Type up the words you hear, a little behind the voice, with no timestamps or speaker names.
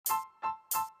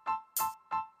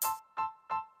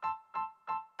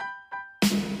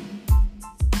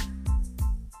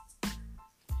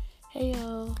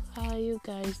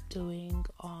guys doing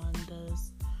on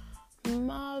this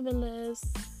marvelous,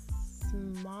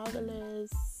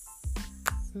 marvelous,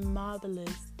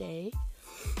 marvelous day?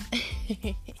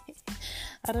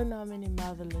 I don't know how many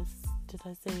marvelous did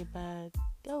I say, but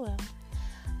oh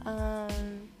well.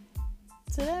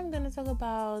 Today I'm gonna talk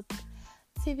about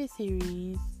TV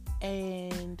series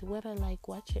and what I like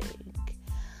watching.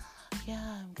 Yeah,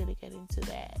 I'm gonna get into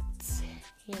that.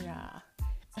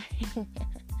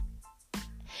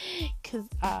 Cause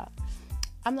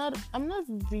I'm not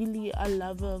really a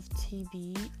lover of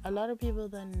TV. A lot of people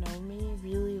that know me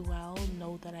really well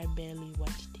know that I barely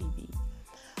watch TV.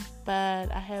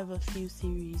 But I have a few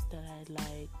series that I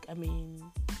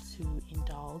to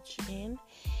indulge in.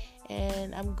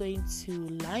 And I'm going to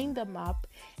line them up,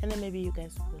 and then maybe you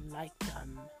guys will like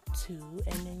them too,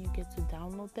 and then you get to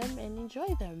download them and enjoy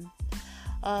them.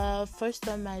 First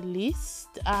on my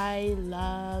list, I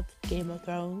love Game of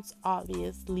Thrones.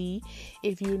 Obviously,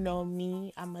 if you know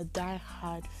me, I'm a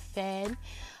die-hard fan.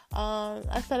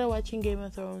 I started watching Game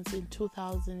of Thrones in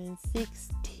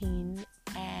 2016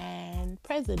 and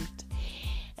present,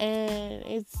 and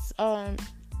it's a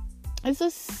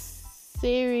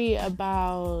series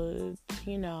about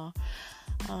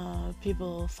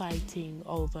people fighting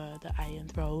over the Iron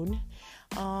Throne.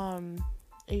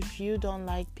 If you don't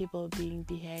like people being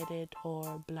beheaded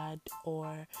or blood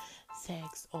or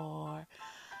sex or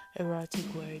erotic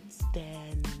words,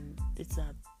 then it's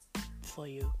not for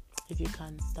you. If you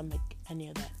can't stomach any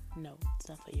of that, no, it's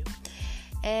not for you.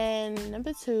 And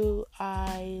number 2,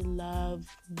 I love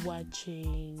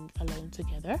watching Alone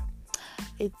Together.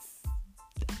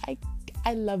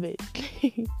 I love it.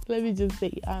 Let me just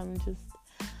say, I'm just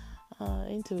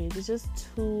into it. It's just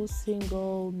 2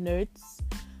 single nerds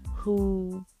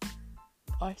who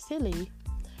are silly.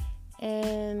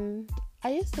 And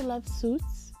I used to love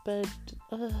Suits, but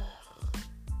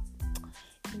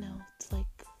it's like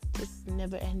just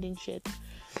never ending shit.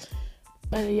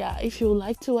 But yeah, if you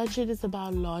like to watch it, it's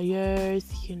about lawyers,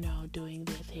 doing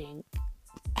their thing.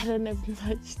 I don't have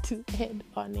much to add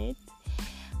on it.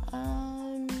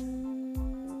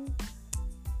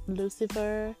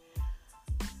 Lucifer,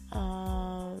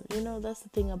 that's the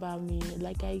thing about me,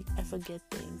 like I forget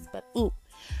things. But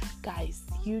guys,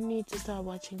 you need to start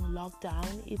watching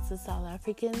Lockdown. It's a South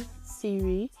African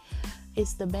series.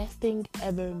 It's the best thing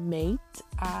ever made.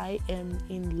 I am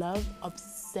in love,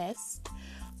 obsessed.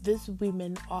 These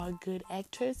women are good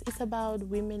actors. It's about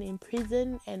women in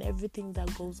prison and everything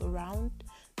that goes around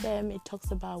them. It talks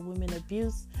about women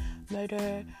abuse,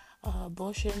 murder,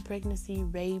 abortion, pregnancy,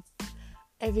 rape,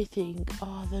 everything.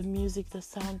 The music, the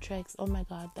soundtracks, oh my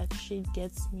god, that shit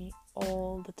gets me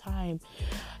all the time.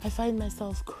 I find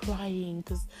myself crying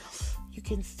because you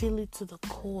can feel it to the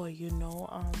core.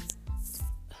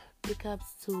 Big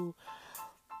ups to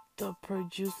the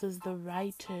producers, the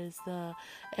writers, the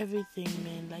everything,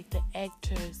 man, like the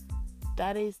actors.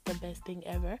 That is the best thing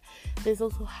ever. There's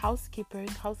also Housekeepers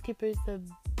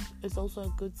is also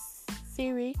a good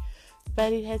series,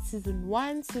 but it has season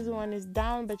 1 is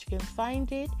down, but you can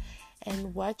find it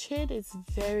and watch it. It's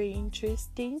very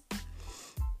interesting.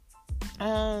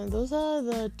 Those are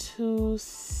the 2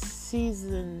 series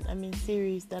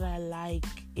that I like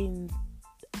in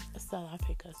South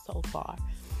Africa so far.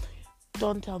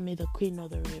 Don't tell me The Queen of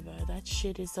the River. That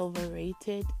shit is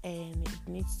overrated and it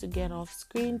needs to get off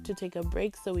screen to take a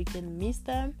break so we can miss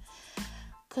them.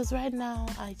 Because right now,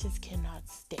 I just cannot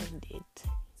stand it.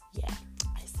 Yeah,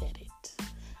 I said it.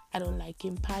 I don't like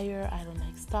Empire. I don't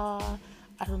like Star.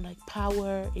 I don't like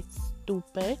Power. It's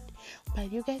stupid.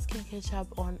 But you guys can catch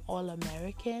up on All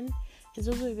American. It's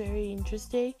also very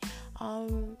interesting. I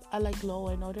like Law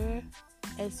and Order.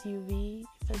 SUV,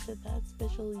 if I said that.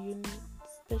 Special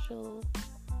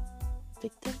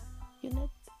Victim Unit.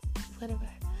 Whatever.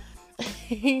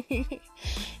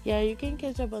 Yeah, you can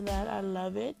catch up on that. I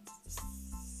love it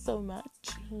so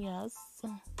much. Yes.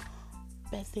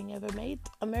 Best thing ever made.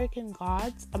 American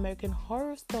Gods, American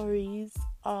Horror Stories.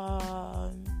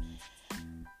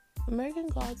 American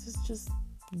Gods is just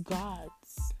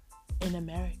gods in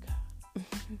America.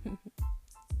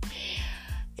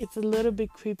 It's a little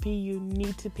bit creepy. You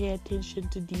need to pay attention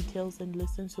to details and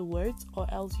listen to words, or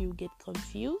else you get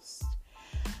confused.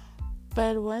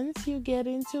 But once you get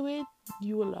into it,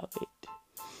 you will love it.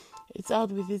 It's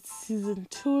out with its season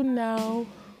 2 now.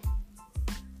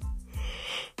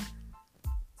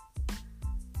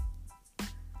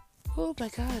 Oh my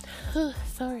god.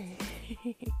 Sorry.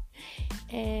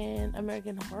 And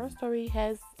American Horror Story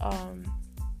has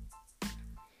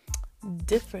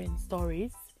different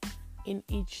stories in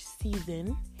each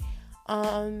season.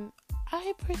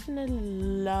 I personally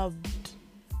loved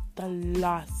the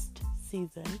last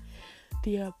season,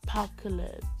 the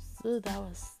apocalypse. Ooh, that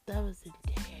was intense.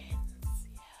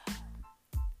 Yeah.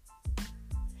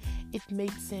 It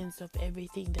made sense of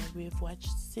everything that we've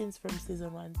watched since from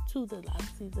season 1 to the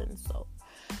last season. So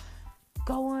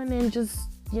go on and just,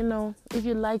 if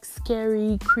you like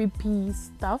scary, creepy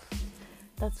stuff,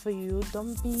 that's for you.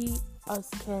 Don't be a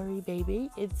scary baby.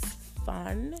 It's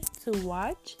fun to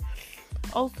watch.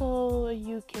 Also,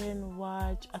 you can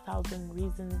watch 1,000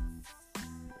 Reasons.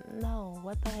 No,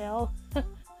 what the hell?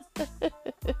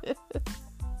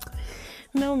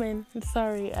 No, man.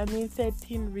 Sorry. I mean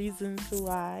 13 Reasons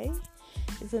Why.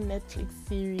 It's a Netflix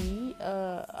series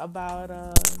about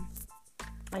a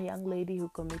young lady who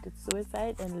committed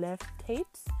suicide and left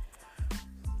tapes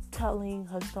telling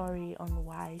her story on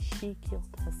why she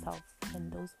killed herself.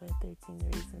 And those were 13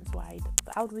 Reasons Why.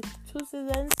 It's out with 2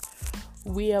 seasons.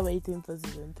 We are waiting for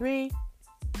season 3.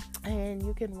 And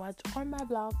you can watch on my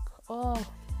blog. Oh,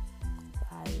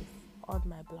 guys, on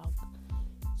my blog.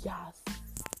 Yes.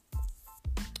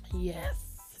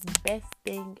 Best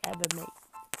thing ever made.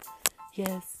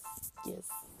 Yes.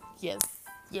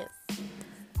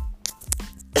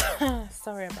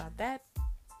 Sorry about that.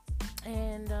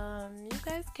 And you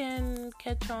guys can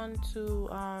catch on to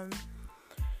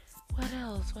what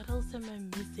else am I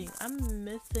missing? I'm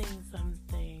missing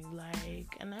something,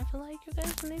 and I feel like you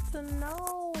guys need to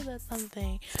know that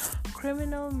something.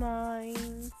 Criminal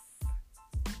Minds.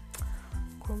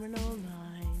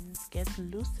 Get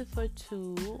Lucifer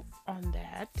 2 on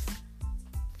that,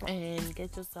 and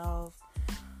get yourself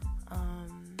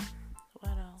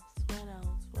what else?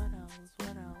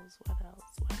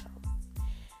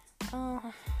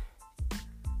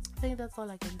 I think that's all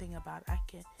I can think about.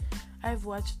 I've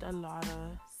watched a lot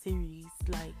of series,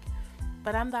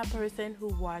 but I'm that person who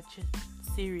watches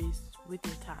series with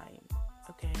your time,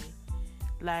 okay?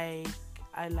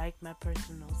 I like my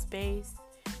personal space,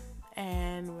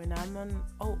 and when I'm on,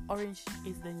 Orange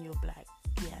is the New Black,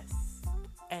 yes,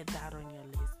 add that on your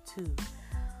list too.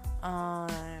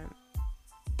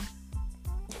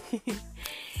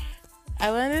 I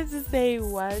wanted to say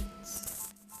watch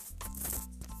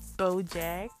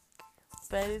BoJack,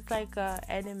 but it's like a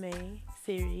anime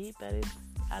series, but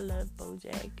I love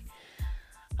BoJack.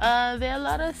 There are a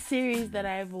lot of series that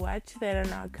I've watched that are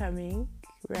not coming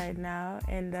right now,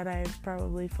 and that I've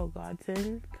probably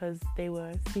forgotten because they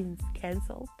were since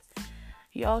cancelled.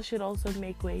 Y'all should also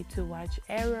make way to watch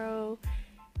Arrow,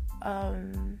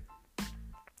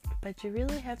 but you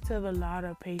really have to have a lot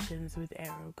of patience with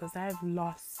Arrow, because I've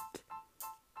lost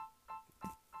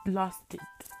it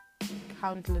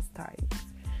countless times,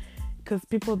 because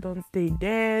people don't stay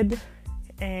dead,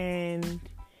 and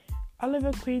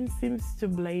Oliver Queen seems to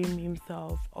blame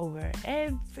himself over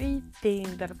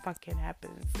everything that fucking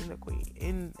happens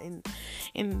in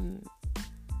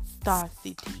Star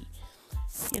City,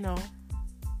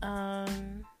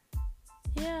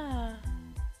 yeah,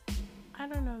 I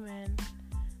don't know, man.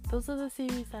 Those are the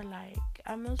series I like.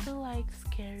 I'm also like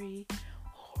scary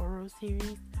horror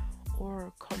series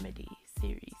or comedy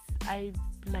series. I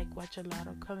watch a lot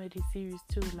of comedy series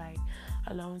too, like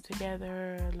Alone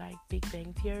Together, like Big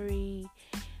Bang Theory,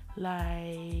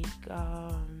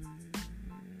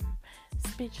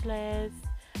 Speechless.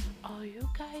 Oh, you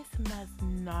guys must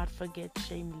not forget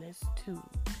Shameless too.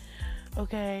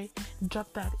 Okay,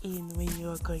 drop that in when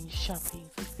you're going shopping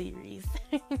for series.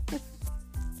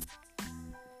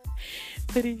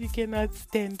 But if you cannot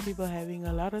stand people having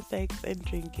a lot of sex and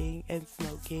drinking and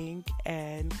smoking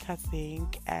and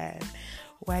cussing and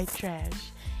white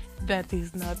trash, that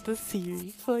is not the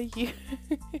series for you.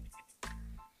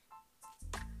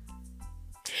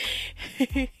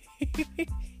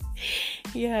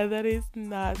 Yeah, that is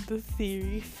not the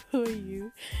series for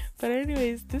you. But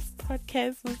anyways, this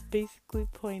podcast was basically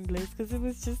pointless because it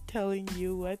was just telling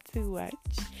you what to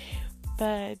watch.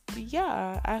 But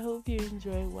yeah, I hope you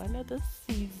enjoy one of the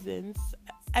seasons.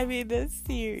 The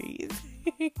series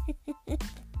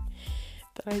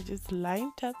that I just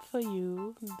lined up for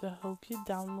you. I hope you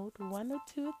download 1 or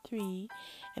 2 or 3,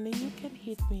 and then you can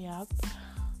hit me up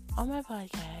on my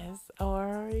podcast,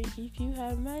 or if you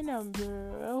have my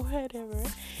number or whatever,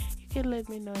 you can let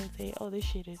me know and say, oh, this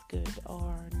shit is good,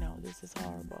 or no, this is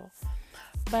horrible.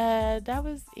 But that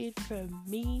was it from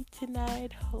me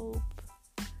tonight. Hope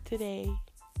tonight,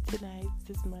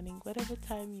 this morning, whatever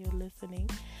time you're listening,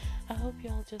 I hope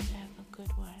y'all just have a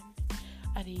good one.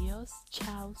 Adios,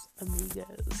 ciao,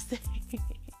 amigos.